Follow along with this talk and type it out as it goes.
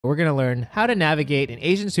We're going to learn how to navigate an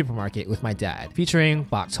Asian supermarket with my dad, featuring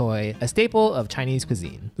Bok Choy, a staple of Chinese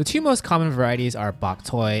cuisine. The two most common varieties are Bok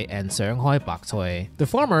Choy and Seunghoi Bok Choy. The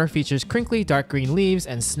former features crinkly dark green leaves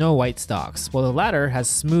and snow white stalks, while the latter has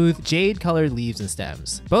smooth jade-colored leaves and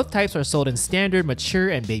stems. Both types are sold in standard, mature,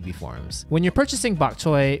 and baby forms. When you're purchasing Bok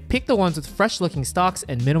Choy, pick the ones with fresh-looking stalks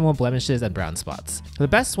and minimal blemishes and brown spots. The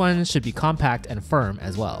best ones should be compact and firm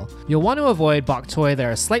as well. You'll want to avoid Bok Choy that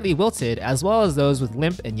are slightly wilted, as well as those with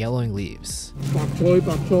limp and yellowing leaves.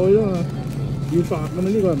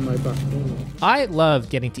 I love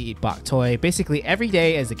getting to eat bok choy basically every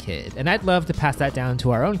day as a kid, and I'd love to pass that down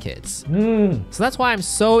to our own kids. So that's why I'm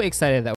so excited that